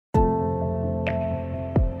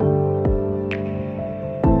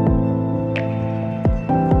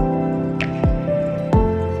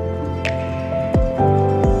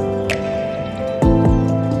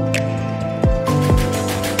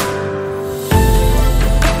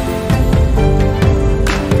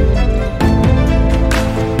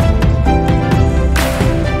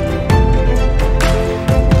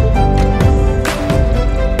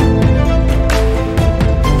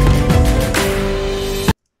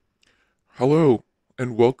Hello,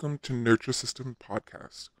 and welcome to Nurture System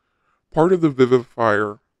Podcast, part of the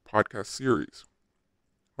Vivifier podcast series.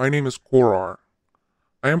 My name is Korar.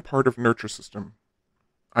 I am part of Nurture System.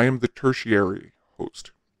 I am the tertiary host.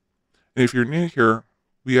 And if you're new here,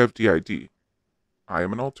 we have DID. I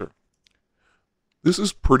am an alter. This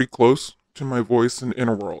is pretty close to my voice in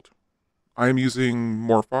Innerworld. I am using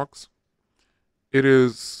Morphvox. It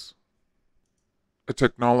is a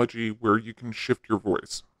technology where you can shift your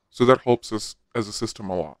voice. So that helps us as a system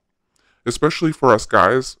a lot. Especially for us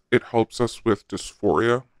guys, it helps us with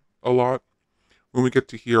dysphoria a lot. When we get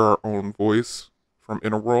to hear our own voice from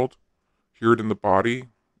Innerworld, hear it in the body,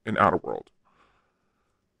 and outer world.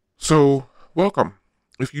 So, welcome.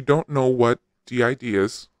 If you don't know what DID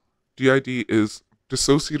is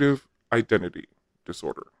dissociative identity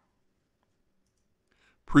disorder.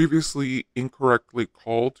 Previously incorrectly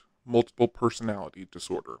called multiple personality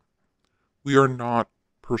disorder. We are not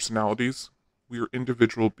personalities. We are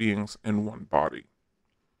individual beings in one body.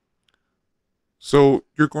 So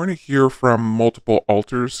you're going to hear from multiple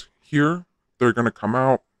alters here. They're going to come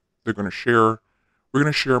out. They're going to share. We're going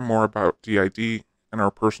to share more about DID and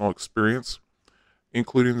our personal experience,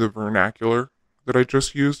 including the vernacular that I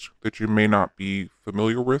just used that you may not be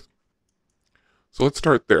familiar with. So let's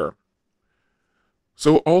start there.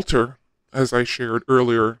 So alter, as I shared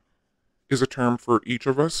earlier, is a term for each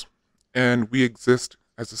of us, and we exist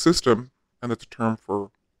as a system, and it's a term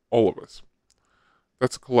for all of us.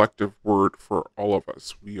 That's a collective word for all of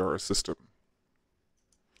us. We are a system.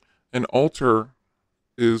 An alter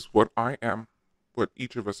is what I am, what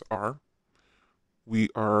each of us are. We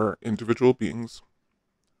are individual beings.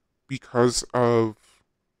 Because of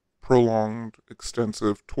prolonged,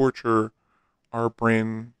 extensive torture, our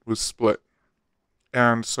brain was split.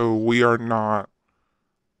 And so we are not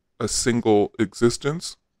a single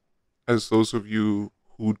existence, as those of you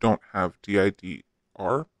who don't have DID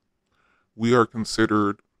are. We are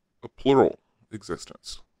considered a plural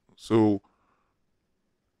existence. So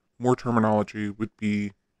more terminology would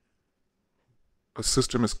be a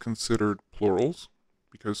system is considered plurals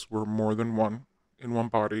because we're more than one in one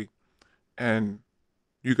body, and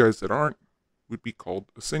you guys that aren't would be called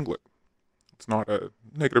a singlet. It's not a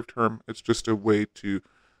negative term, it's just a way to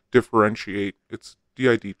differentiate. It's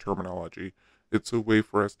DID terminology. It's a way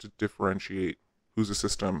for us to differentiate who's a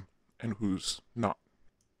system and who's not.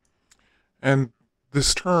 And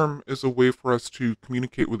this term is a way for us to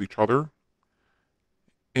communicate with each other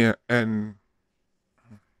and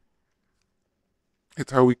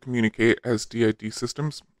it's how we communicate as DID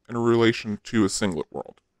systems in relation to a singlet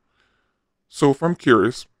world. So if I'm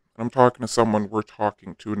curious, and I'm talking to someone, we're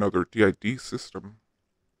talking to another DID system,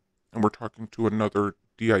 and we're talking to another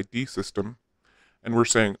DID system, and we're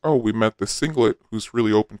saying, oh, we met this singlet who's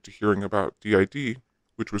really open to hearing about DID,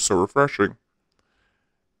 which was so refreshing,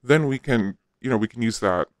 then we can use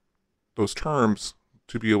those terms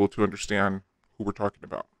to be able to understand who we're talking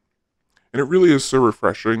about. And it really is so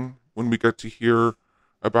refreshing when we get to hear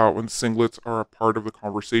about when singlets are a part of the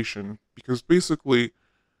conversation, because basically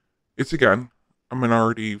it's, again, a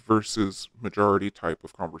minority versus majority type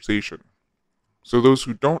of conversation. So those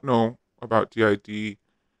who don't know about DID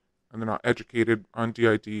and they're not educated on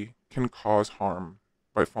DID can cause harm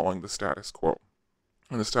by following the status quo.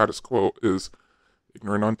 And the status quo is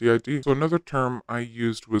ignorant on DID. So another term I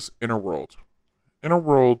used was Innerworld.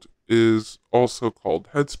 Innerworld is also called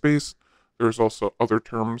headspace. There's also other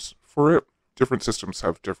terms for it. Different systems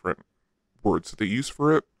have different words that they use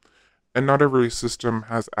for it. And not every system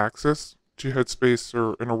has access to headspace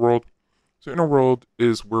or Innerworld. So Innerworld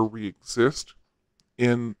is where we exist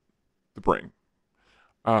in the brain.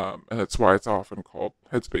 And that's why it's often called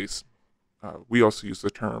headspace. We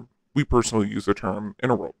personally use the term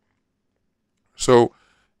Innerworld. So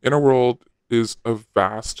Innerworld is a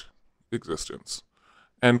vast existence.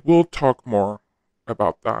 And we'll talk more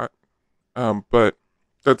about that. But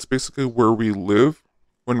that's basically where we live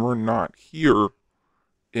when we're not here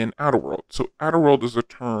in outer world. So outer world is a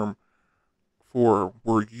term for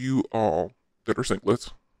where you all that are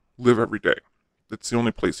singlets live every day. That's the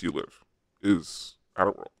only place you live is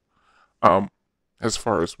outer world. As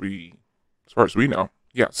far as we know.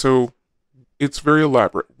 Yeah, so it's very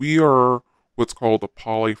elaborate. We are what's called a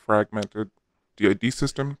polyfragmented DID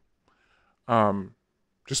system.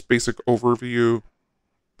 Just basic overview,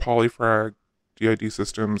 polyfrag DID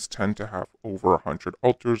systems tend to have over 100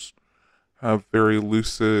 alters, have very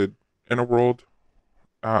lucid Innerworld,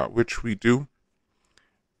 which we do.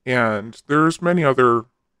 And there's many other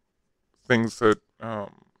things that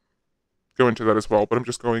go into that as well, but I'm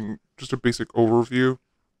just a basic overview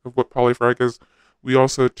of what polyfrag is. We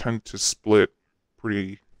also tend to split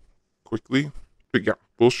pretty quickly. But yeah,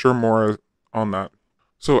 we'll share more on that.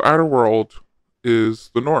 So Outer World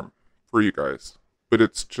is the norm for you guys, but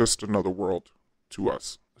it's just another world to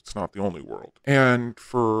us. It's not the only world. And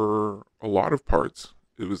for a lot of parts,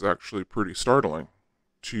 it was actually pretty startling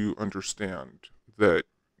to understand that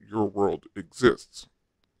your world exists.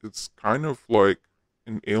 It's kind of like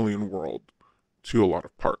an alien world to a lot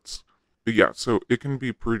of parts. But yeah, so it can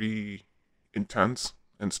be pretty intense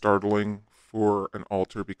and startling for an all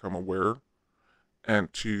to become aware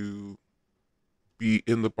and to be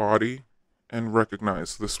in the body and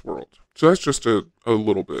recognize this world. So that's just a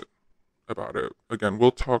little bit about it. Again,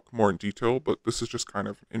 we'll talk more in detail, but this is just kind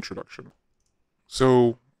of an introduction.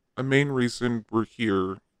 So, a main reason we're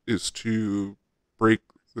here is to break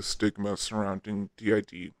the stigma surrounding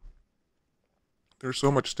DID. There's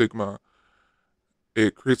so much stigma,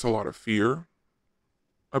 it creates a lot of fear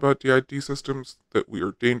about DID systems, that we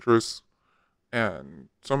are dangerous, and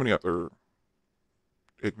so many other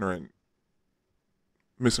ignorant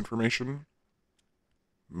misinformation,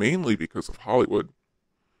 mainly because of Hollywood.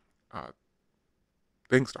 Uh,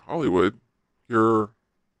 Thanks to Hollywood, you're,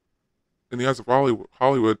 in the eyes of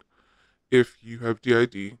Hollywood, if you have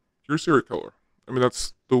DID, you're a serial killer. I mean,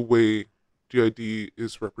 that's the way DID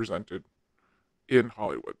is represented in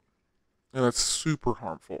Hollywood. And that's super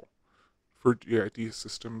harmful for DID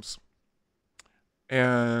systems.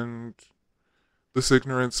 And this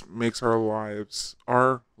ignorance makes our lives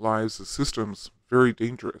as systems, very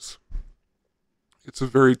dangerous. It's a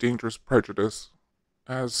very dangerous prejudice,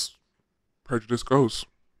 as prejudice goes.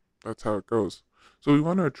 That's how it goes. So we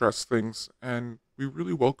want to address things, and we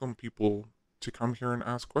really welcome people to come here and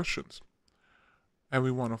ask questions. And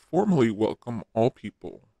we want to formally welcome all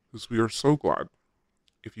people, because we are so glad,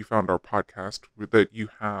 if you found our podcast, that you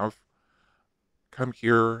have come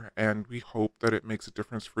here, and we hope that it makes a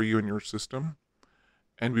difference for you and your system.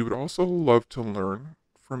 And we would also love to learn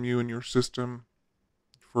from you and your system,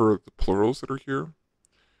 for the plurals that are here,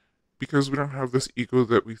 because we don't have this ego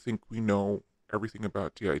that we think we know everything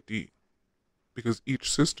about DID. Because each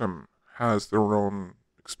system has their own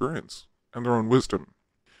experience and their own wisdom.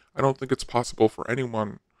 I don't think it's possible for any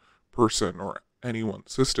one person or any one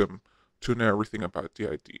system to know everything about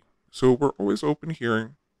DID. So we're always open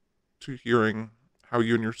to hearing how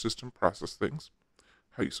you and your system process things,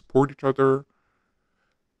 how you support each other.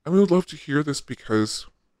 And we would love to hear this, because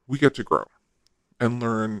we get to grow and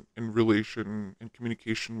learn in relation and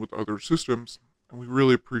communication with other systems, and we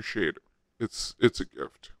really appreciate it. It's a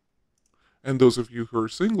gift. And those of you who are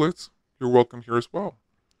singlets, you're welcome here as well.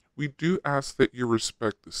 We do ask that you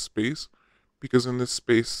respect the space, because in this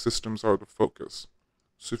space, systems are the focus.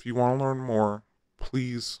 So if you want to learn more,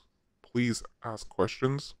 please ask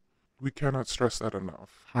questions. We cannot stress that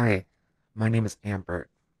enough. Hi, my name is Amber,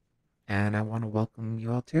 and I want to welcome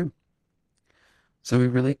you all too. So we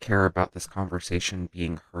really care about this conversation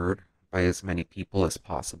being heard by as many people as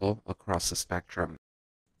possible across the spectrum.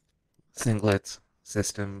 Singlets,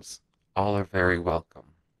 systems, all are very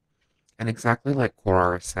welcome. And exactly like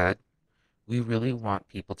Quora said, we really want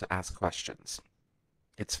people to ask questions.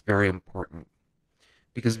 It's very important,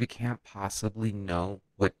 because we can't possibly know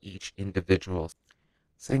what each individual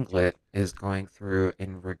singlet is going through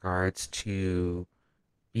in regards to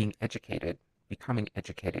being educated, becoming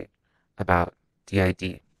educated about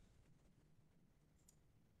DID.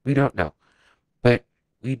 We don't know, but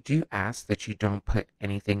we do ask that you don't put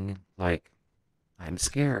anything like, I'm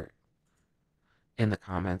scared, in the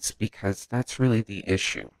comments, because that's really the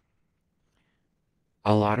issue.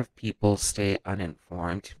 A lot of people stay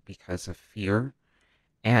uninformed because of fear,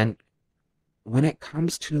 and when it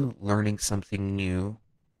comes to learning something new,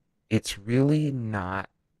 it's really not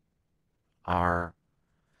our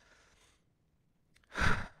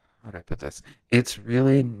how do I put this? It's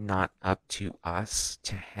really not up to us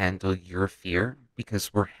to handle your fear,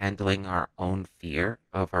 because we're handling our own fear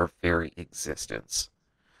of our very existence.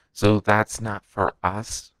 So that's not for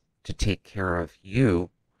us to take care of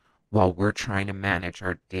you while we're trying to manage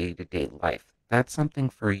our day-to-day life. That's something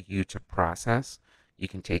for you to process. You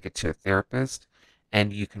can take it to a therapist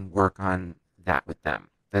and you can work on that with them.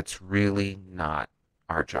 That's really not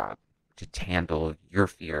our job to handle your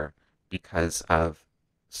fear because of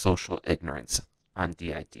social ignorance on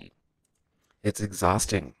DID. It's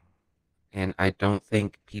exhausting, and I don't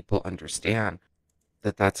think people understand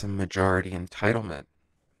that that's a majority entitlement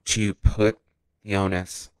to put the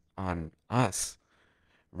onus on us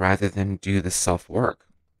rather than do the self-work.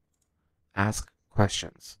 Ask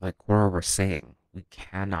questions. Like Cora was saying, we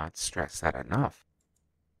cannot stress that enough.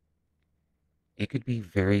 It could be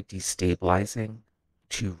very destabilizing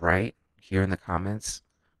to write here in the comments,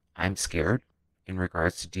 I'm scared, in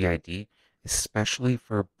regards to DID, especially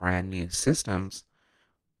for brand new systems.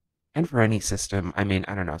 And for any system, I mean,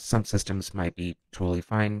 I don't know, some systems might be totally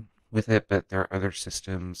fine with it, but there are other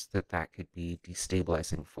systems that could be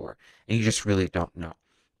destabilizing for, and you just really don't know.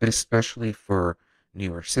 But especially for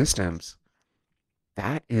newer systems,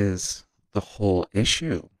 that is the whole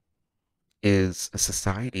issue, is a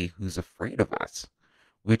society who's afraid of us,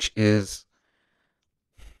 which is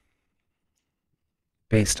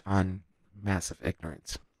based on massive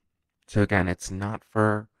ignorance. So again, it's not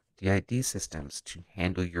for DID systems to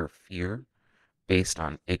handle your fear based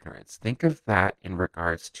on ignorance. Think of that in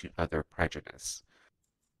regards to other prejudice.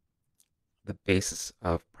 The basis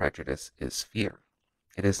of prejudice is fear.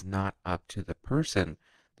 It is not up to the person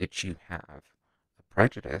that you have a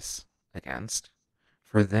prejudice against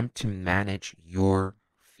for them to manage your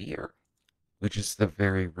fear, which is the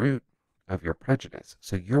very root of your prejudice.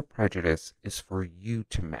 So your prejudice is for you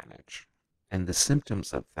to manage, and the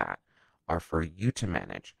symptoms of that are for you to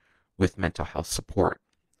manage with mental health support,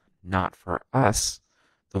 not for us,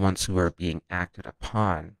 the ones who are being acted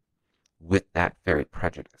upon with that very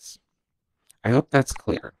prejudice. I hope that's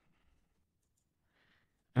clear.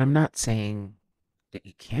 And I'm not saying that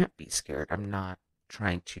you can't be scared. I'm not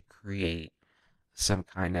trying to create some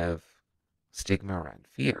kind of stigma around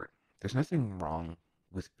fear. There's nothing wrong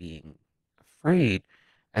with being afraid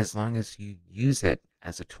as long as you use it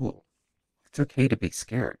as a tool. It's okay to be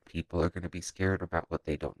scared. People are going to be scared about what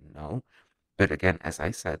they don't know. But again, as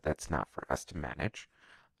I said, that's not for us to manage.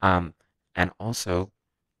 Um, and also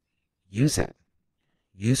use it.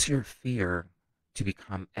 Use your fear to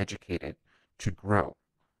become educated, to grow.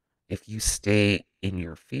 If you stay in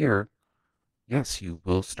your fear, yes, you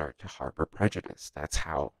will start to harbor prejudice.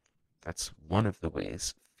 That's one of the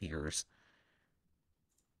ways fears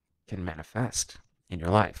can manifest in your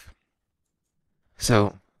life.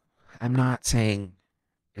 So I'm not saying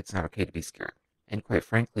it's not okay to be scared. And quite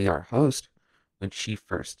frankly, our host, when she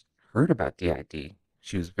first heard about DID,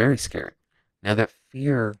 she was very scared. Now that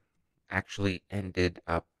fear actually ended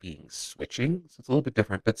up being switching, so it's a little bit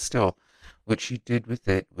different, but still, what she did with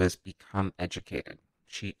it was become educated.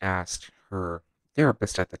 She asked her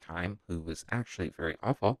therapist at the time, who was actually very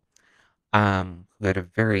awful, who had a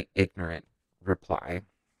very ignorant reply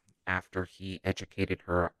after he educated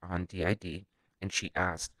her on DID, and she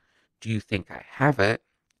asked, "Do you think I have it?"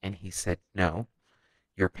 And he said, "No,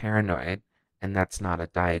 you're paranoid, and that's not a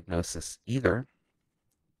diagnosis either."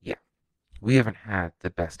 Yeah, we haven't had the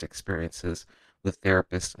best experiences with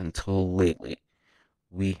therapists until lately.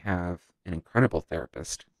 We have an incredible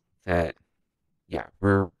therapist that, yeah,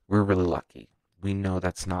 we're really lucky. We know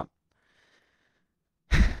that's not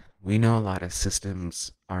we know a lot of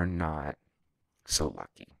systems are not so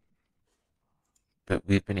lucky, but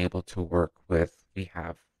we've been able to work with, we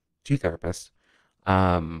have two therapists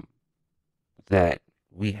um, that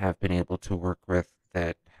we have been able to work with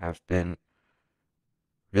that have been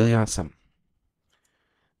really awesome.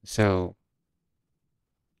 So,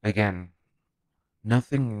 again,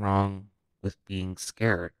 nothing wrong with being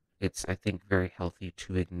scared. It's, I think, very healthy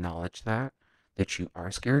to acknowledge that you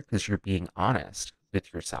are scared because you're being honest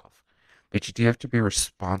with yourself. But you do have to be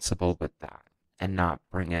responsible with that and not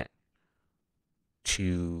bring it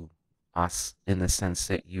to us in the sense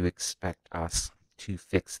that you expect us to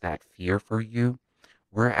fix that fear for you.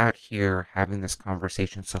 We're out here having this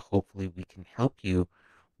conversation, so hopefully we can help you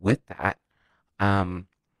with that. Um,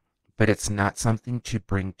 but it's not something to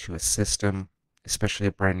bring to a system, especially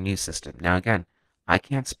a brand new system. Now, again, I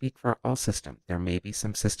can't speak for all systems. There may be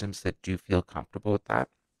some systems that do feel comfortable with that,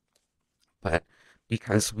 but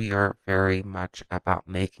because we are very much about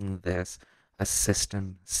making this a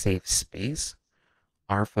system safe space,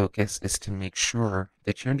 our focus is to make sure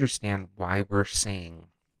that you understand why we're saying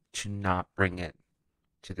to not bring it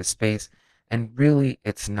to the space. And really,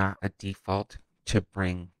 it's not a default to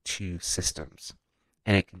bring to systems.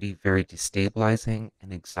 And it can be very destabilizing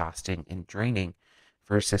and exhausting and draining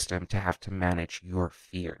for a system to have to manage your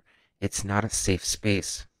fear. It's not a safe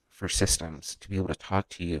space for systems to be able to talk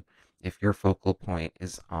to you if your focal point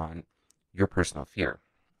is on your personal fear.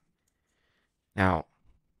 Now,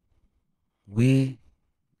 we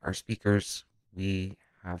are speakers. We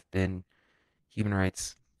have been human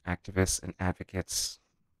rights activists and advocates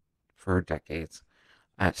for decades.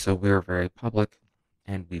 So we're very public,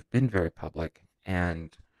 and we've been very public,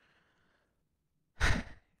 and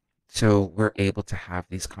so we're able to have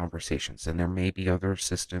these conversations. And there may be other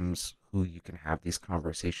systems who you can have these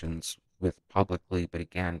conversations with publicly, but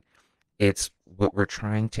again, it's what we're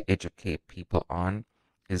trying to educate people on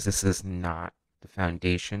is this is not the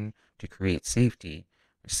foundation to create safety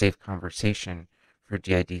or safe conversation for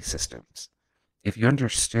DID systems. If you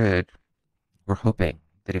understood, we're hoping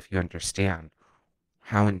that if you understand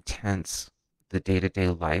how intense the day-to-day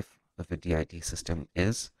life of a DID system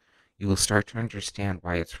is, you will start to understand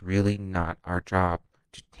why it's really not our job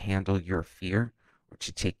to handle your fear or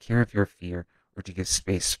to take care of your fear or to give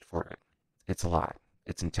space for it. It's a lot.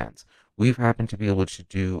 It's intense. We've happened to be able to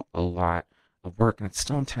do a lot of work, and it's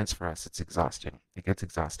still intense for us. It's exhausting. It gets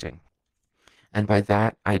exhausting. And by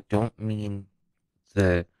that, I don't mean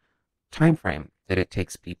the time frame that it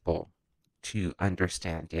takes people to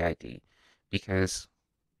understand DID, because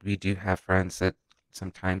we do have friends that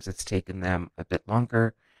sometimes it's taken them a bit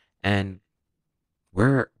longer, and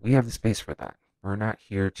we have the space for that. We're not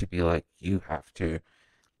here to be like, you have to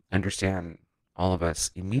understand all of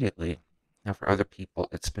us immediately. Now, for other people,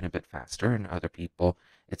 it's been a bit faster, and other people,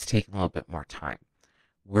 it's taken a little bit more time.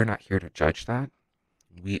 We're not here to judge that.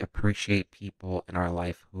 We appreciate people in our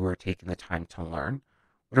life who are taking the time to learn,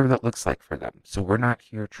 whatever that looks like for them. So we're not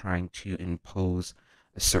here trying to impose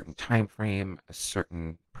a certain time frame, a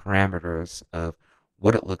certain parameters of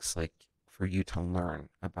what it looks like for you to learn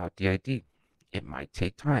about DID. It might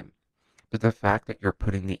take time, but the fact that you're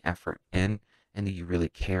putting the effort in and that you really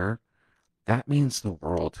care, that means the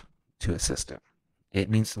world to a system. It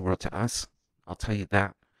means the world to us. I'll tell you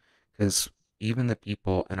that. Because even the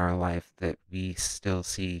people in our life that we still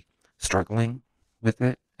see struggling with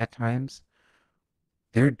it at times,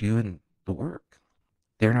 they're doing the work.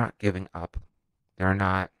 They're not giving up. They're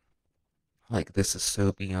not like, this is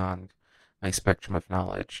so beyond my spectrum of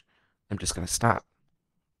knowledge, I'm just going to stop.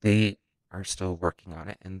 They are still working on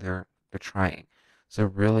it, and they're trying. So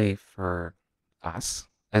really, for us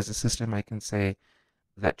as a system, I can say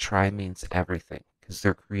that try means everything, because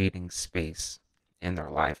they're creating space in their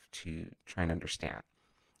life to try and understand.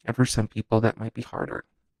 And for some people, that might be harder.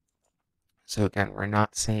 So again, we're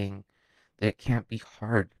not saying that it can't be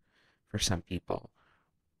hard for some people.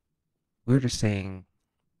 We're just saying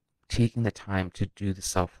taking the time to do the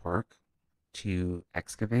self work, to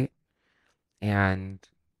excavate, and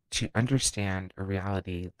to understand a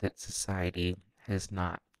reality that society has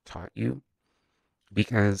not taught you,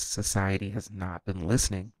 because society has not been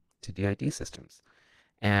listening to DID systems.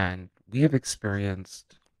 And we have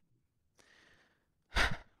experienced,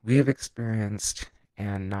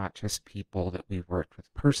 and not just people that we've worked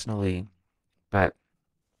with personally, but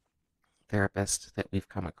therapists that we've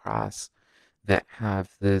come across that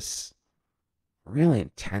have this really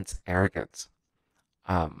intense arrogance,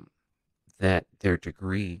 um, that their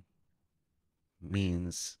degree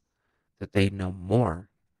means that they know more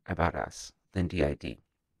about us than DID.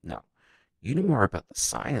 No, you know more about the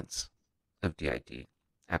science of DID,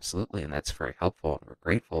 absolutely, and that's very helpful, and we're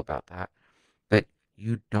grateful about that. But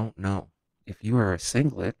you don't know. If you are a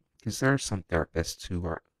singlet, because there are some therapists who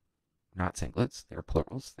are not singlets, they're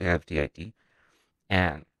plurals, they have DID,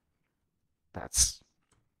 and that's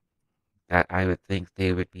that I would think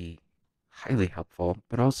they would be highly helpful,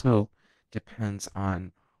 but also depends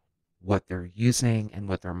on what they're using and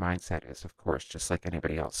what their mindset is, of course, just like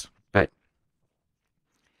anybody else. But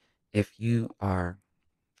if you are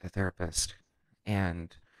a therapist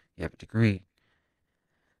and you have a degree,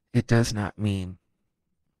 it does not mean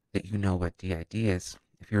that you know what DID is.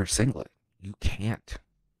 If you're a singlet, you can't.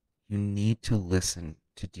 You need to listen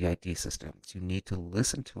to DID systems. You need to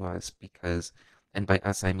listen to us because, and by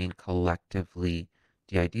us I mean collectively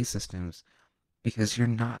DID systems, because you're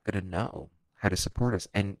not going to know how to support us.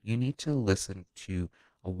 And you need to listen to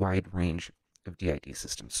a wide range of DID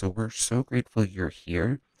systems. So we're so grateful you're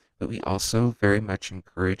here, but we also very much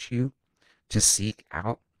encourage you to seek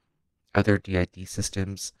out other DID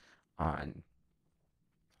systems on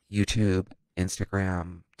YouTube,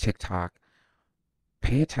 Instagram, TikTok.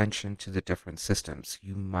 Pay attention to the different systems.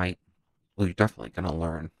 You're definitely going to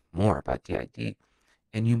learn more about DID,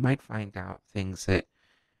 and you might find out things that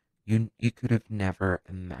you could have never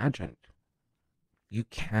imagined. You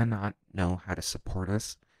cannot know how to support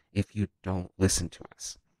us if you don't listen to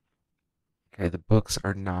us. Okay, the books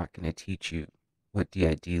are not going to teach you what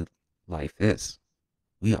DID life is.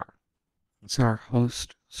 We are. So our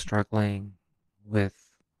host struggling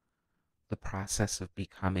with the process of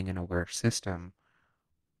becoming an aware system,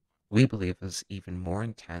 we believe is even more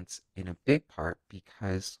intense in a big part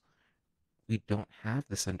because we don't have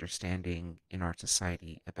this understanding in our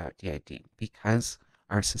society about DID. Because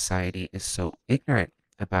our society is so ignorant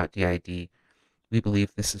about DID, we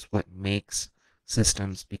believe this is what makes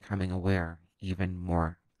systems becoming aware even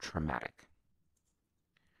more traumatic.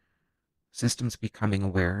 Systems becoming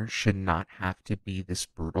aware should not have to be this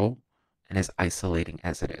brutal and as isolating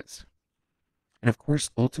as it is. And of course,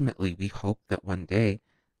 ultimately, we hope that one day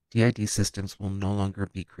DID systems will no longer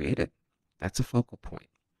be created, That's a focal point.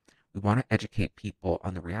 We want to educate people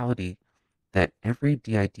on the reality that every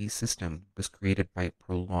DID system was created by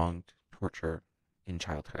prolonged torture in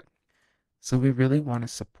childhood. So we really want to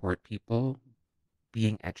support people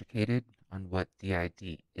being educated on what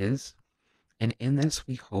DID is. And in this,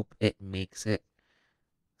 we hope it makes it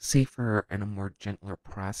safer and a more gentler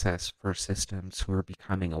process for systems who are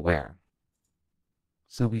becoming aware.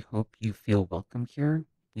 So we hope you feel welcome here.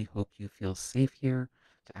 We hope you feel safe here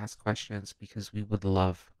to ask questions because we would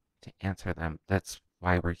love to answer them. That's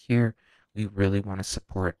why we're here. We really want to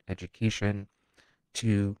support education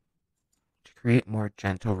to create more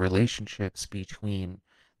gentle relationships between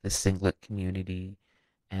the singlet community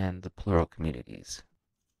and the plural communities.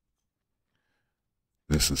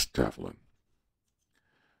 This is Devlin.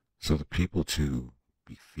 So the people to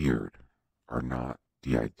be feared are not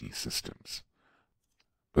DID systems,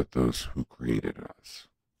 but those who created us.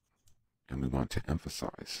 And we want to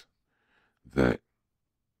emphasize that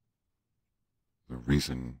the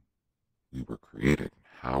reason we were created,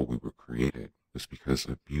 how we were created, was because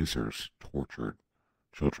abusers tortured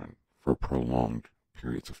children for prolonged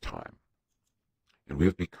periods of time. And we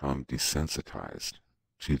have become desensitized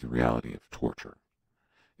to the reality of torture.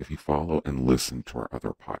 If you follow and listen to our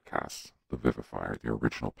other podcasts, The Vivifier, the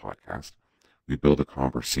original podcast, we build the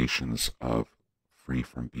conversations of Free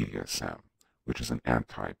from BDSM, which is an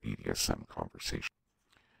anti-BDSM conversation.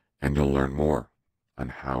 And you'll learn more on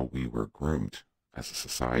how we were groomed as a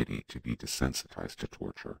society to be desensitized to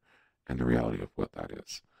torture and the reality of what that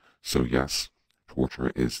is. So yes,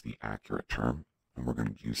 torture is the accurate term, and we're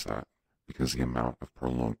going to use that because the amount of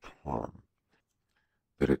prolonged harm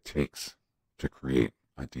that it takes to create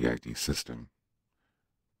a DID system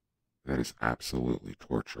that is absolutely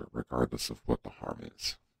torture, regardless of what the harm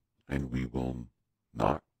is. And we will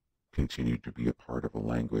not continue to be a part of a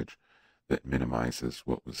language that minimizes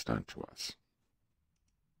what was done to us.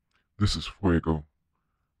 This is Fuego.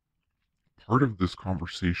 Part of this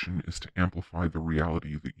conversation is to amplify the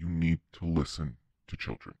reality that you need to listen to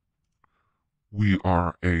children. We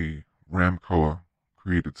are a Ramcoa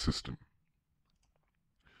created system.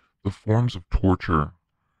 The forms of torture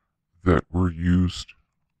that were used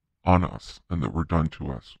on us and that were done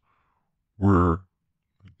to us were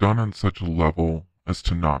done on such a level as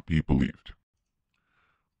to not be believed.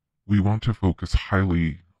 We want to focus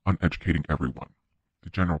highly on educating everyone, the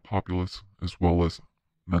general populace as well as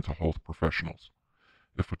mental health professionals.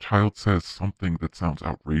 If a child says something that sounds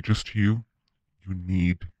outrageous to you, you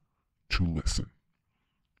need to listen.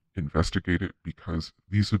 Investigate it because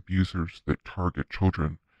these abusers that target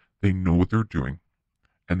children, they know what they're doing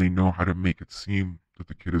and they know how to make it seem that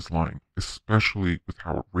the kid is lying, especially with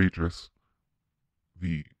how outrageous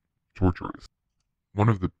the torture is. One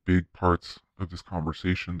of the big parts of this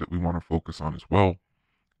conversation that we want to focus on as well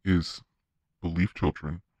is belief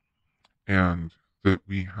children, and that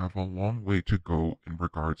we have a long way to go in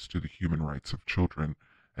regards to the human rights of children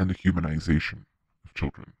and the humanization of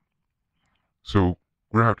children. So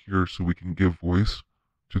we're out here so we can give voice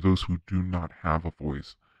to those who do not have a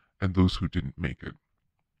voice and those who didn't make it.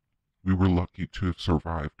 We were lucky to have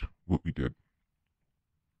survived what we did.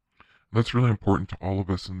 And that's really important to all of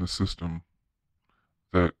us in the system,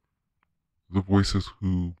 that the voices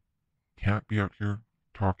who can't be out here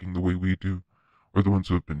talking the way we do are the ones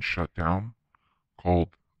who have been shut down, called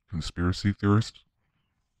conspiracy theorists,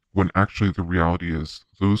 when actually the reality is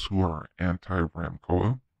those who are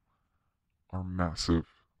anti-Ramcoa are massive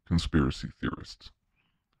conspiracy theorists.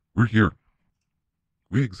 We're here.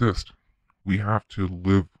 We exist. We have to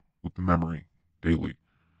live with the memory daily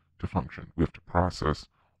to function. We have to process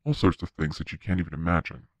all sorts of things that you can't even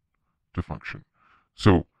imagine to function.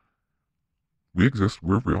 So we exist,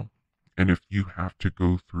 we're real. And if you have to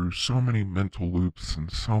go through so many mental loops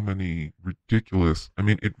and so many ridiculous, I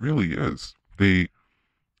mean, it really is. They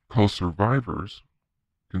call survivors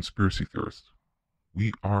conspiracy theorists.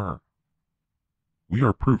 We are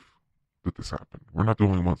proof that this happened. We're not the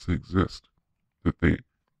only ones that exist that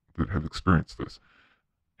have experienced this.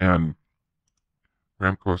 And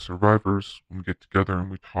Ramco survivors, when we get together and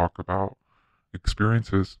we talk about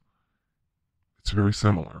experiences, it's very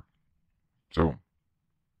similar. So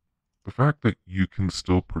the fact that you can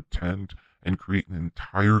still pretend and create an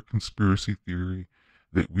entire conspiracy theory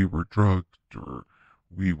that we were drugged or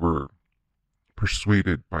we were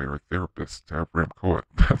persuaded by our therapist to have Ramcoa,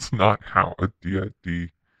 that's not how a DID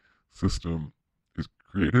system is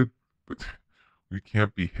created. But we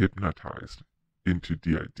can't be hypnotized into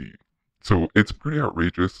DID. So it's pretty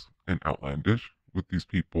outrageous and outlandish with these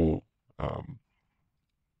people.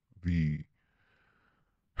 The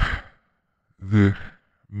the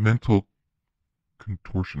mental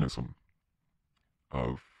contortionism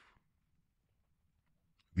of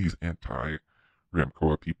these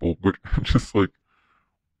anti-Ramcoa people, but I'm just like,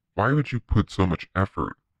 why would you put so much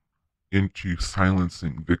effort into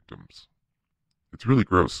silencing victims? It's really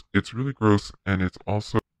gross. It's really gross, and it's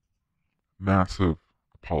also massive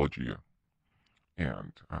apologia.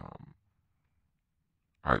 And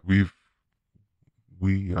we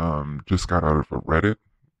just got out of a Reddit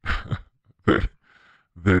that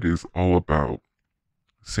that is all about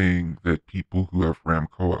saying that people who have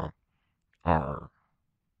Ramcoa are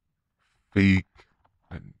fake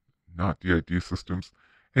and not DID systems.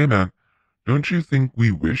 Hey man, don't you think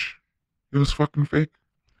we wish it was fucking fake?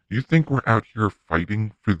 You think we're out here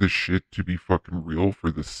fighting for this shit to be fucking real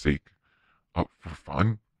for the sake of for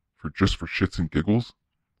fun? For shits and giggles?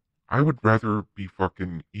 I would rather be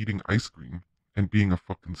fucking eating ice cream and being a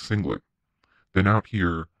fucking singlet than out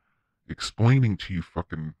here explaining to you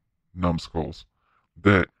fucking numbskulls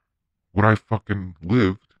that what I fucking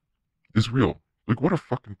lived is real. Like, what a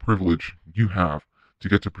fucking privilege you have to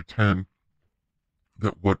get to pretend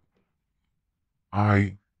that what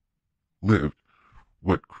I lived,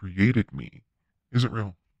 what created me, isn't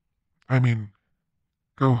real. I mean,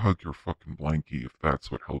 go hug your fucking blankie if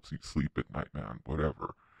that's what helps you sleep at night, man.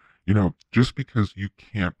 Whatever. You know, just because you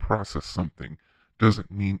can't process something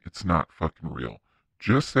doesn't mean it's not fucking real.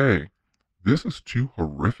 Just say, this is too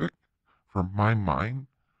horrific for my mind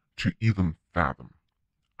to even fathom.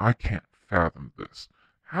 I can't fathom this.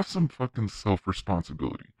 Have some fucking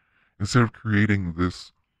self-responsibility. Instead of creating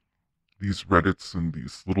these Reddits and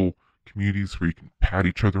these little communities where you can pat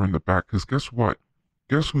each other on the back, because guess what?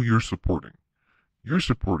 Guess who you're supporting? You're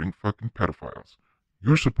supporting fucking pedophiles.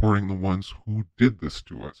 You're supporting the ones who did this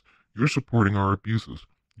to us. You're supporting our abuses.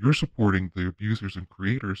 You're supporting the abusers and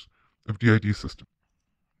creators of DID system.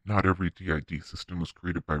 Not every DID system was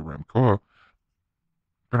created by Ramcoa,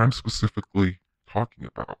 but I'm specifically talking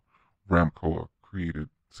about Ramcoa created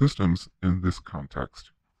systems in this context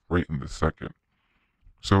right in this second.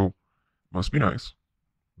 So, must be nice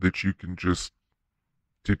that you can just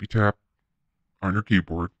tippy tap on your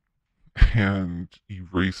keyboard and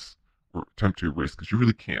erase or attempt to erase because you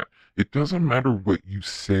really can't. It doesn't matter what you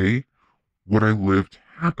say, what I lived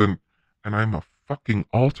happened, and I'm a fucking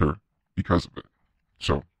altar because of it.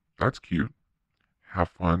 So that's cute. Have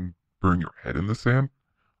fun, burn your head in the sand.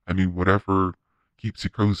 I mean, whatever keeps you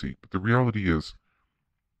cozy. But the reality is,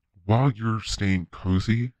 while you're staying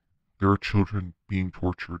cozy, there are children being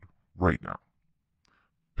tortured right now.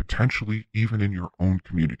 Potentially even in your own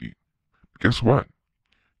community. But guess what?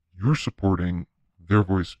 You're supporting their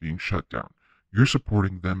voice being shut down. You're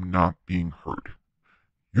supporting them not being heard.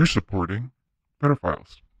 You're supporting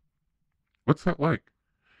pedophiles. What's that like?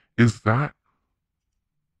 Is that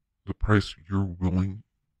the price you're willing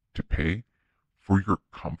to pay for your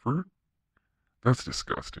comfort? That's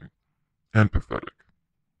disgusting and pathetic.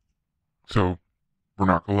 So, we're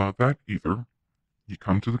not going to allow that either. You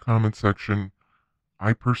come to the comment section.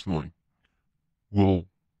 I personally will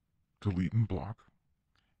delete and block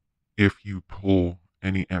if you pull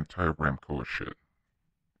any anti-Ramcoa shit.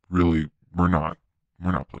 Really, we're not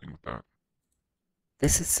playing with that.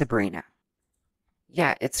 This is Sabrina.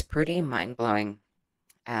 Yeah, it's pretty mind-blowing,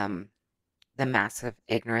 the massive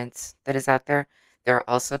ignorance that is out there. There are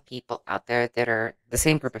also people out there that are the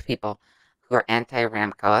same group of people who are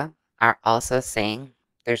anti-Ramcoa are also saying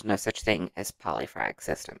there's no such thing as polyfrag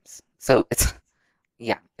systems. So it's,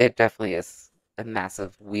 yeah, it definitely is a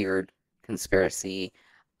massive, weird conspiracy.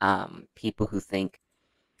 People who think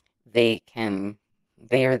they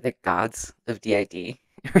are the gods of DID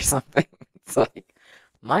or something. It's like,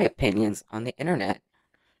 my opinions on the internet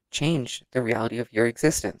change the reality of your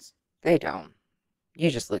existence. They don't.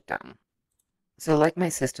 You just look dumb. So like my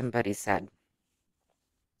system buddy said,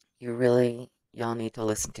 y'all need to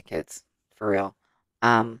listen to kids, for real.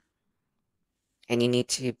 And you need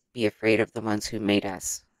to be afraid of the ones who made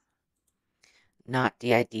us, not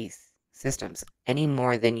DID systems, any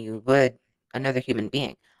more than you would another human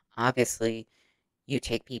being. Obviously, you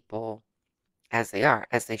take people as they are,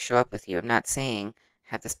 as they show up with you. I'm not saying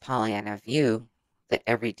have this Pollyanna view that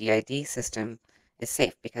every DID system is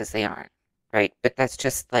safe, because they aren't, right? But that's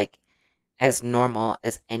just like as normal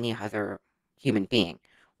as any other human being.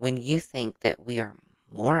 When you think that we are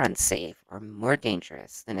more unsafe or more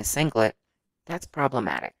dangerous than a singlet, that's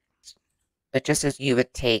problematic. But just as you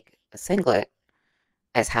would take a singlet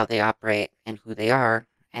as how they operate and who they are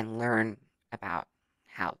and learn about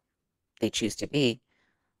how they choose to be,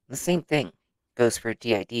 the same thing goes for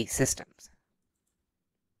DID systems.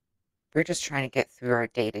 We're just trying to get through our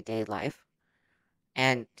day-to-day life,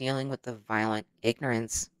 and dealing with the violent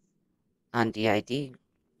ignorance on DID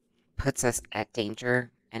puts us at danger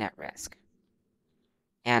and at risk.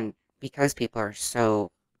 And because people are so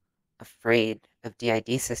afraid of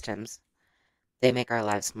DID systems, they make our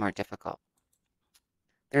lives more difficult.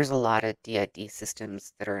 There's a lot of DID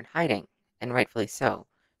systems that are in hiding, and rightfully so,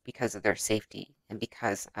 because of their safety and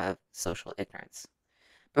because of social ignorance.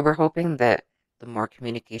 But we're hoping that the more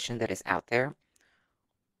communication that is out there,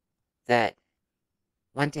 that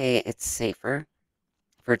one day it's safer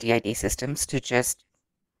for DID systems to just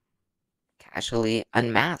casually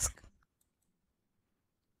unmask.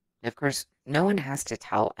 And of course, no one has to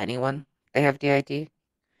tell anyone they have DID.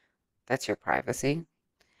 That's your privacy.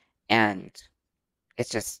 And it's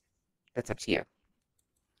just, that's up to you.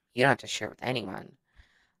 You don't have to share with anyone.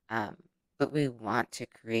 But we want to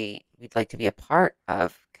create, we'd like to be a part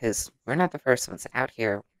of, because we're not the first ones out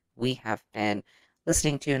here. We have been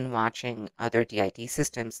listening to and watching other DID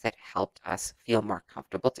systems that helped us feel more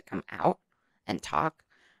comfortable to come out and talk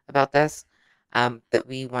about this. But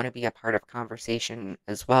we want to be a part of conversation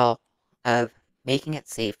as well of making it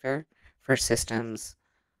safer for systems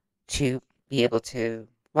to be able to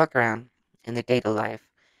walk around in their daily life.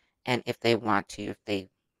 And if they want to, if they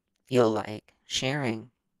feel like sharing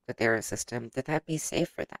that they're a system, that be safe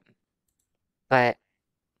for them. But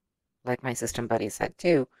like my system buddy said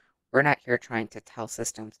too, we're not here trying to tell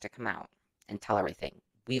systems to come out and tell everything.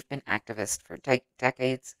 We've been activists for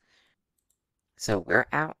decades, so we're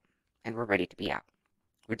out and we're ready to be out.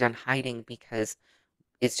 We're done hiding because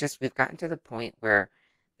it's just we've gotten to the point where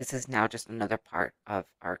this is now just another part of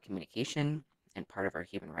our communication and part of our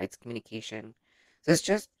human rights communication. So it's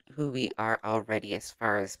just who we are already as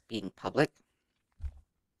far as being public,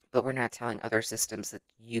 but we're not telling other systems that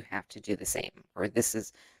you have to do the same or this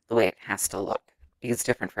is the way it has to look because it's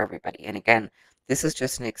different for everybody. And again, this is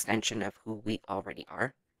just an extension of who we already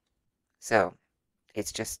are. So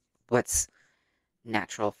it's just what's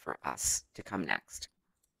natural for us to come next.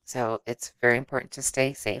 So it's very important to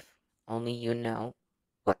stay safe. Only you know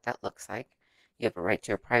what that looks like. You have a right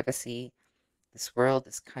to your privacy, this world,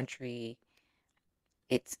 this country,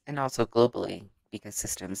 and also globally, because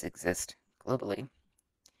systems exist globally.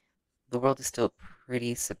 The world is still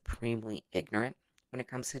pretty supremely ignorant when it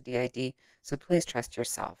comes to DID, so please trust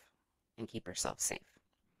yourself and keep yourself safe.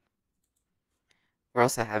 We're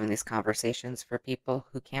also having these conversations for people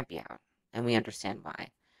who can't be out, and we understand why.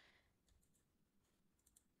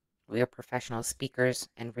 We are professional speakers,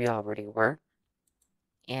 and we already were,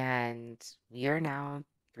 and we are now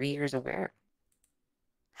 3 years aware.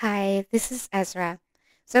 Hi, this is Ezra.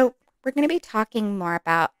 So we're going to be talking more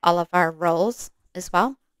about all of our roles as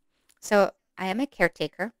well. So I am a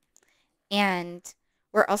caretaker, and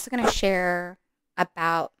we're also going to share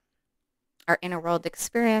about our inner world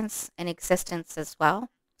experience and existence as well.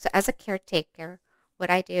 So as a caretaker, what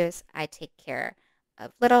I do is I take care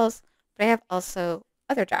of littles, but I have also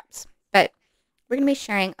other jobs. But we're going to be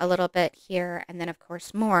sharing a little bit here and then, of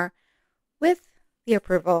course, more with the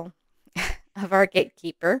approval of our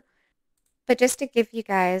gatekeeper. But just to give you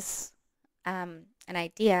guys an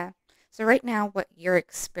idea, so right now what you're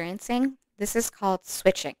experiencing, this is called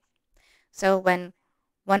switching. So when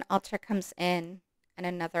one altar comes in and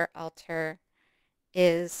another altar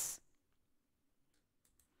is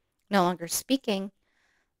no longer speaking,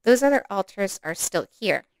 those other altars are still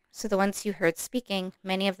here. So the ones you heard speaking,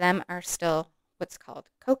 many of them are still what's called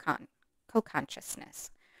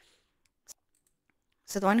co-consciousness.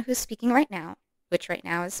 So the one who's speaking right now, which right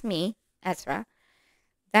now is me, Ezra,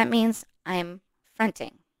 that means I'm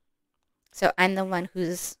fronting. So I'm the one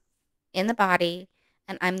who's in the body,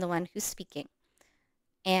 and I'm the one who's speaking.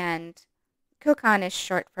 And co-con is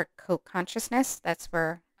short for co-consciousness. That's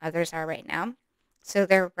where others are right now. So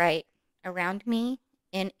they're right around me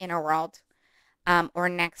in Innerworld, or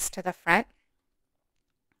next to the front.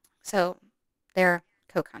 So they're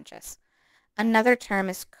co-conscious. Another term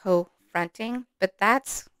is co-fronting, but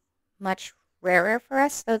that's much rarer for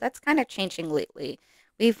us, though that's kind of changing lately.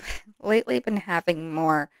 We've lately been having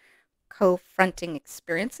more co-fronting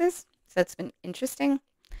experiences, so it's been interesting.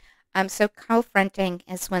 So co-fronting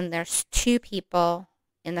is when there's two people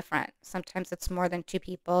in the front. Sometimes it's more than two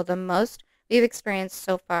people. The most we've experienced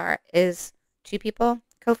so far is two people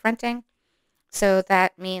co-fronting. So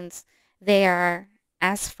that means they are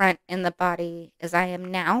as front in the body as I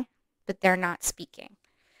am now, but they're not speaking.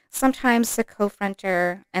 Sometimes the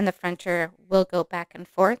co-fronter and the fronter will go back and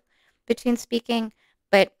forth between speaking,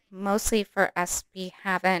 but mostly for us, we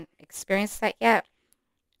haven't experienced that yet.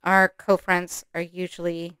 Our co-fronts are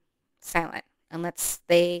usually silent unless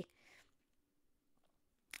it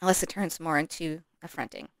turns more into a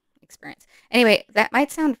fronting experience. Anyway, that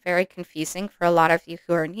might sound very confusing for a lot of you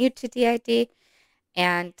who are new to DID,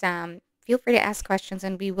 And feel free to ask questions,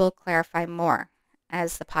 and we will clarify more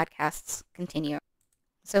as the podcasts continue.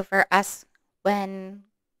 So for us, when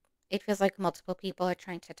it feels like multiple people are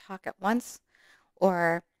trying to talk at once,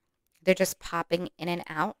 or they're just popping in and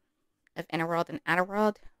out of Innerworld and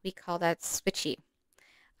Outerworld, we call that switchy.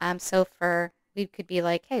 So we could be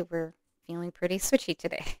like, hey, we're feeling pretty switchy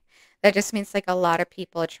today. That just means like a lot of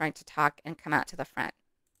people are trying to talk and come out to the front.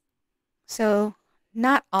 So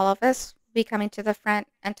not all of us will be coming to the front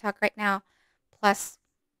and talk right now. Plus,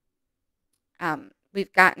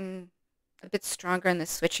 we've gotten a bit stronger in the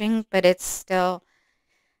switching, but it's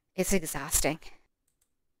exhausting.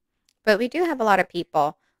 But we do have a lot of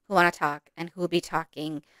people who want to talk and who will be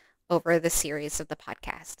talking over the series of the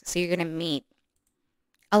podcast. So you're going to meet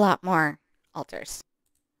a lot more alters.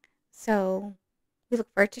 So we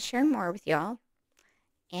look forward to sharing more with y'all.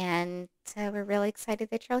 And we're really excited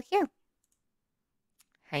that you're all here.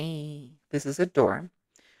 Hey, this is Adora.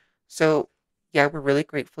 So, yeah, we're really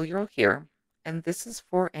grateful you're all here. And this is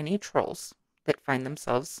for any trolls that find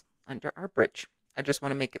themselves under our bridge. I just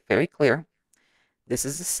want to make it very clear. This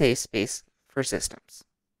is a safe space for systems.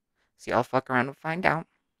 So y'all fuck around and find out.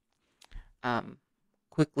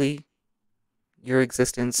 Quickly, your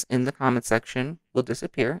existence in the comment section will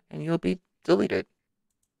disappear and you'll be deleted.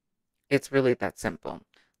 It's really that simple.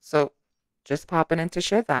 So just popping in to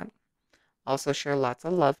share that. Also share lots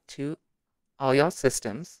of love to all y'all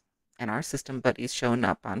systems and our system buddies showing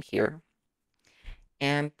up on here.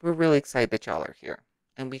 And we're really excited that y'all are here.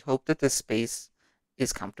 And we hope that this space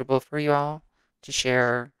is comfortable for y'all to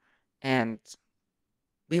share. And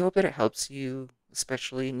we hope that it helps you,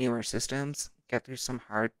 especially newer systems, get through some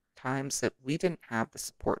hard times that we didn't have the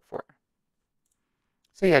support for.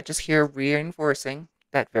 So yeah, just here reinforcing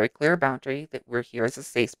that very clear boundary that we're here as a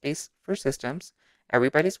safe space for systems.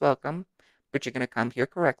 Everybody's welcome, but you're going to come here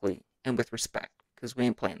correctly and with respect, because we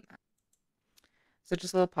ain't playing that. So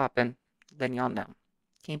just a little pop-in, letting y'all know.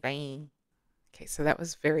 Okay, bye. Okay, so that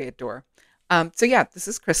was very adore. So yeah, this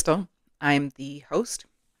is Crystal. I'm the host.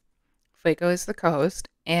 Fuego is the co-host,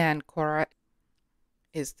 and Cora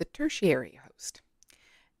is the tertiary host.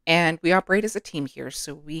 And we operate as a team here,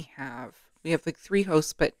 so we have like 3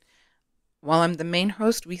 hosts, but while I'm the main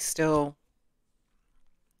host, we still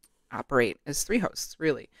operate as 3 hosts,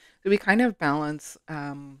 really. So we kind of balance,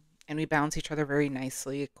 and we balance each other very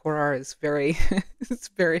nicely. Cora is very,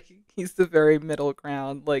 he's the very middle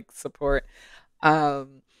ground, like support.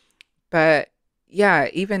 But yeah,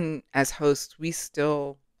 even as hosts, we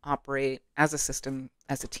still operate as a system,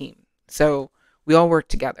 as a team. So we all work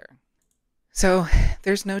together. So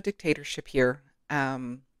there's no dictatorship here.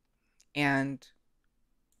 And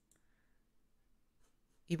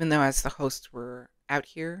even though as the hosts we're out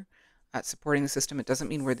here supporting the system, it doesn't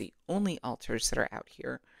mean we're the only alters that are out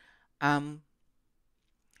here.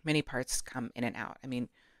 Many parts come in and out. I mean,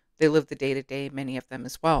 they live the day-to-day, many of them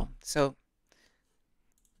as well. So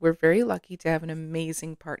we're very lucky to have an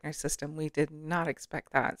amazing partner system. We did not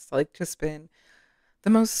expect that. It's like just been the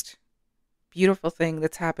most beautiful thing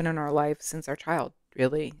that's happened in our life since our child,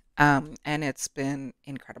 really. And it's been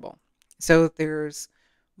incredible. So there's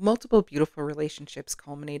multiple beautiful relationships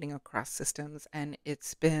culminating across systems, and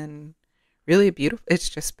it's been really beautiful. It's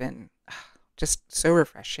just been just so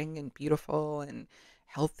refreshing and beautiful and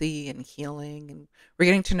healthy and healing, and we're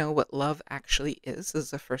getting to know what love actually is. This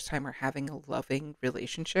is the first time we're having a loving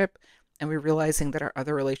relationship, and we're realizing that our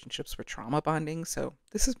other relationships were trauma bonding. So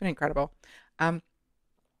this has been incredible. But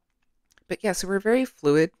yeah, so we're very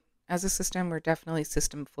fluid as a system. We're definitely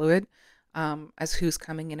system fluid as who's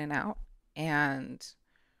coming in and out. And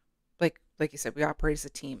like you said, we operate as a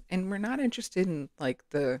team, and we're not interested in like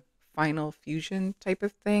the final fusion type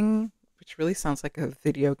of thing, which really sounds like a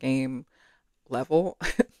video game level.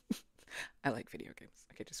 I like video games.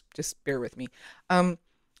 Okay, just bear with me.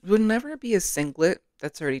 We'll never be a singlet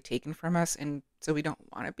that's already taken from us, and so we don't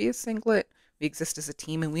want to be a singlet. We exist as a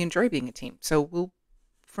team, and we enjoy being a team. So we'll,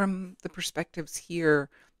 from the perspectives here,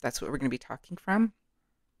 that's what we're going to be talking from.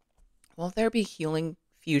 Will there be healing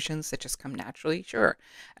fusions that just come naturally? Sure.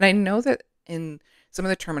 And I know that in some of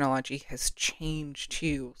the terminology has changed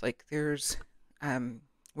too. Like there's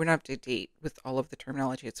we're not up to date with all of the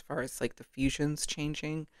terminology as far as like the fusions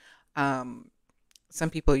changing. Some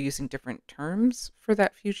people are using different terms for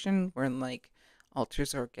that fusion when like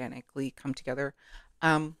alters organically come together.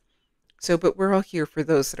 But we're all here for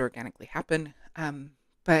those that organically happen.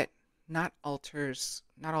 But not all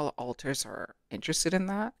alters are interested in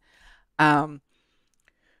that.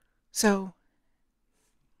 So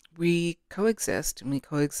we coexist, and we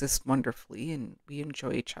coexist wonderfully, and we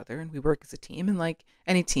enjoy each other, and we work as a team. And like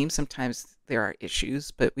any team, sometimes there are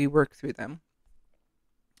issues, but we work through them.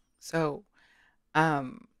 So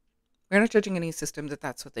we're not judging any system that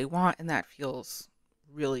that's what they want and that feels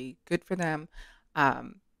really good for them,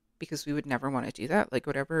 because we would never want to do that. Like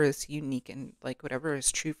whatever is unique and like whatever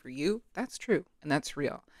is true for you, that's true and that's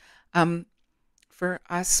real. For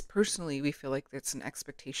us personally, we feel like it's an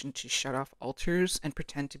expectation to shut off alters and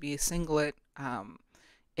pretend to be a singlet,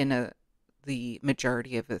 in the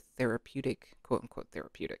majority of a therapeutic, quote unquote,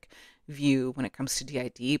 therapeutic view when it comes to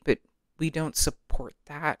DID, but we don't support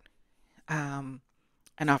that.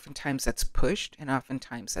 And oftentimes that's pushed, and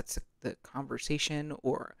oftentimes that's the conversation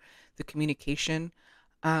or the communication.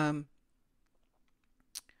 Um,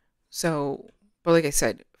 but like I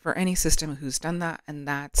said, for any system who's done that and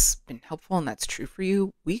that's been helpful and that's true for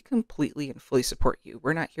you, we completely and fully support you.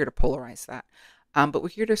 We're not here to polarize that. But we're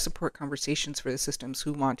here to support conversations for the systems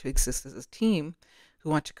who want to exist as a team, who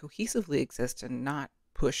want to cohesively exist and not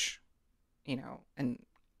push, and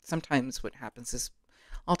sometimes what happens is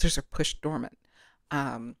alters are pushed dormant.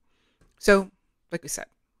 So, like we said,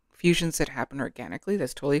 fusions that happen organically,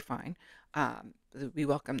 that's totally fine. We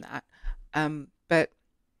welcome that. But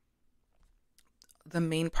the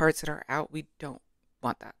main parts that are out, we don't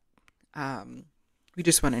want that. We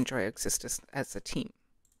just want to enjoy existence as a team.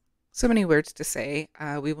 So many words to say.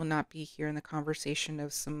 We will not be here in the conversation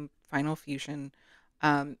of some final fusion.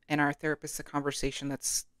 And our therapist, a conversation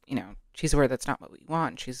that's, she's aware that's not what we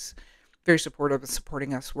want. She's very supportive of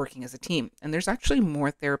supporting us working as a team. And there's actually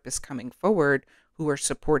more therapists coming forward who are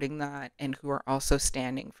supporting that and who are also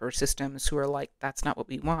standing for systems who are like, that's not what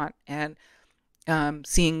we want. And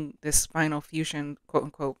seeing this final fusion, quote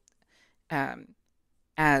unquote,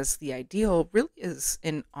 as the ideal really is,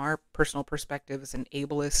 in our personal perspective, is an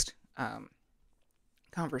ableist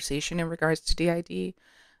conversation in regards to DID,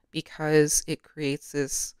 because it creates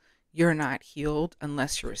this, you're not healed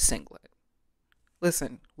unless you're a singlet.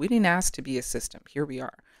 Listen, we didn't ask to be a system. Here we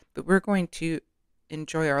are. But we're going to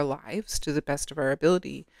enjoy our lives to the best of our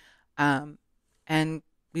ability. And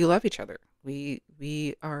we love each other. We've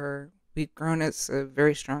grown as a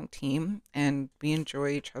very strong team, and we enjoy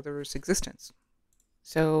each other's existence.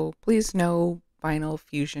 So please no final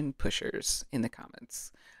fusion pushers in the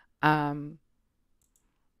comments. As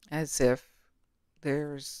if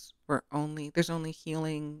there's only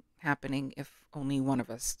healing happening if only one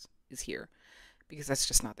of us is here, because that's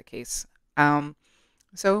just not the case.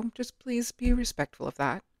 So just please be respectful of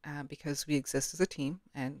that, because we exist as a team,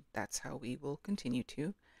 and that's how we will continue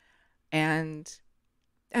to. And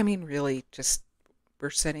I mean, really, just we're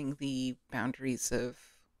setting the boundaries of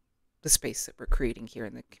the space that we're creating here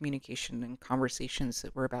and the communication and conversations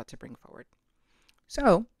that we're about to bring forward.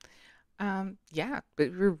 So, yeah,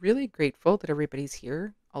 but we're really grateful that everybody's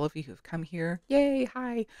here. All of you who've come here. Yay,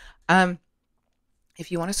 hi. If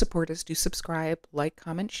you want to support us, do subscribe, like,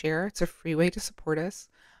 comment, share. It's a free way to support us.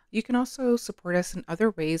 You can also support us in other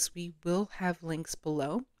ways. We will have links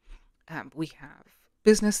below. We have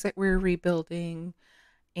business that we're rebuilding.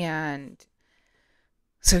 And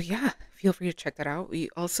so, yeah, feel free to check that out. We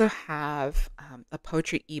also have a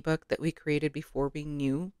poetry ebook that we created before we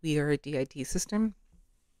knew we are a DID system.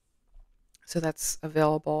 So that's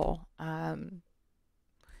available on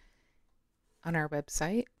our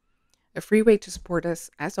website. A free way to support us,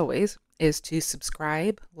 as always, is to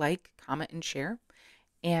subscribe, like, comment, and share.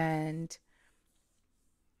 And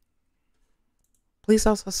please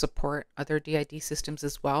also support other DID systems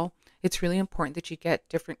as well. It's really important that you get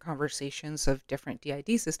different conversations of different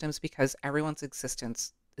DID systems, because everyone's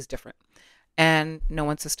existence is different. And no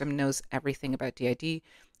one system knows everything about DID.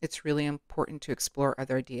 It's really important to explore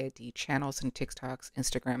other DID channels and TikToks,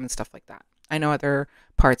 Instagram, and stuff like that. I know other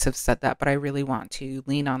parts have said that, but I really want to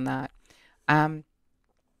lean on that. And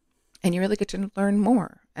you really get to learn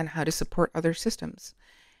more and how to support other systems.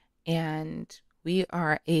 And we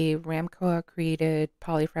are a Ramcoa created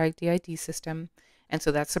polyfrag DID system. And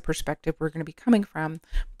so that's the perspective we're going to be coming from.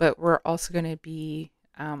 But we're also going to be,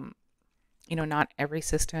 not every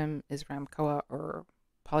system is Ramcoa or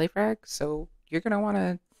polyfrag. So you're going to want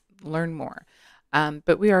to learn more.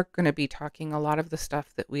 But we are going to be talking a lot of the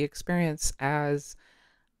stuff that we experience as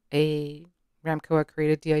a Ramcoa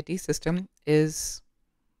created DID system is,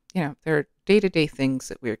 there are day-to-day things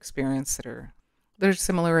that we experience that are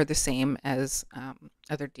similar or the same as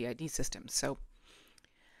other DID systems. So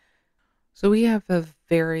we have a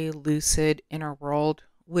very lucid inner world,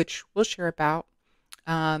 which we'll share about.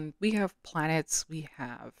 We have planets, we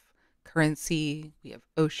have currency, we have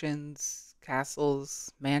oceans,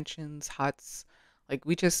 castles, mansions, huts.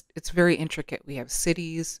 It's very intricate. We have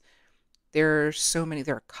cities. There are so many.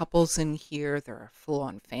 There are couples in here. There are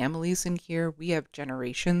full-on families in here. We have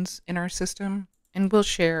generations in our system. And we'll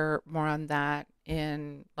share more on that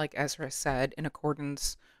in, like Ezra said, in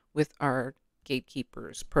accordance with our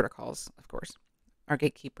gatekeepers protocols, of course. Our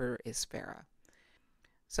gatekeeper is Farah.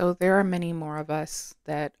 So there are many more of us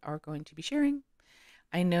that are going to be sharing.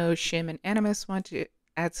 I know Shim and Animus want to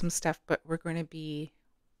add some stuff, but we're going to be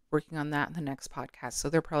working on that in the next podcast. So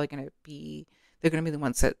they're going to be the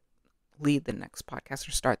ones that lead the next podcast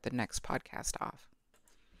or start the next podcast off.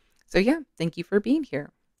 So yeah, thank you for being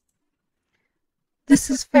here. This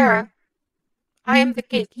is Farah. I am the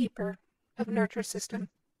gatekeeper of Nurture System.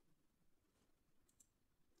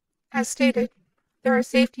 As stated, there are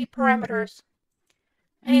safety parameters.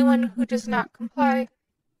 Anyone who does not comply,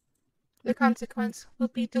 the consequence will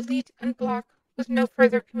be delete and block with no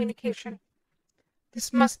further communication.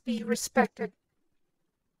 This must be respected.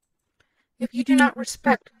 If you do not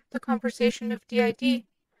respect the conversation of DID,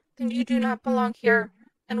 then you do not belong here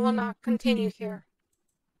and will not continue here.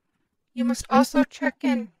 You must also check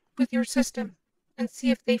in with your system and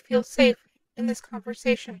see if they feel safe in this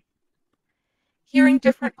conversation. Hearing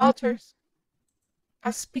different alters,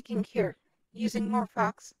 us speaking here using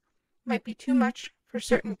Morphvox, might be too much for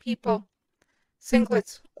certain people,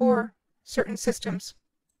 singlets, or certain systems.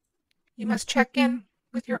 You must check in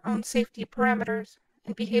with your own safety parameters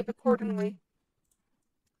and behave accordingly.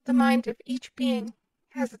 The mind of each being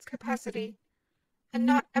has its capacity, and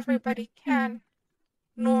not everybody can,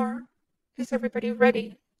 nor is everybody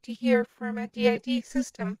ready to hear from a DID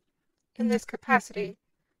system in this capacity,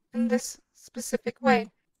 in this specific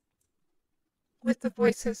way, with the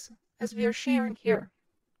voices as we are sharing here,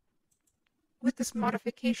 with this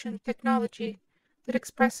modification technology that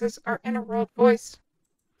expresses our Innerworld voice.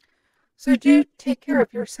 So do take care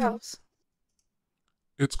of yourselves.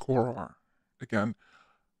 It's Korar again.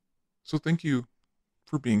 So thank you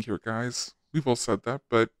for being here, guys. We've all said that,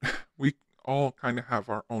 but we all kind of have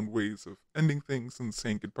our own ways of ending things and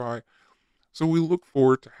saying goodbye. So we look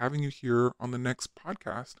forward to having you here on the next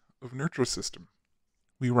podcast of Nurture System.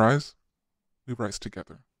 We rise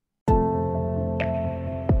together.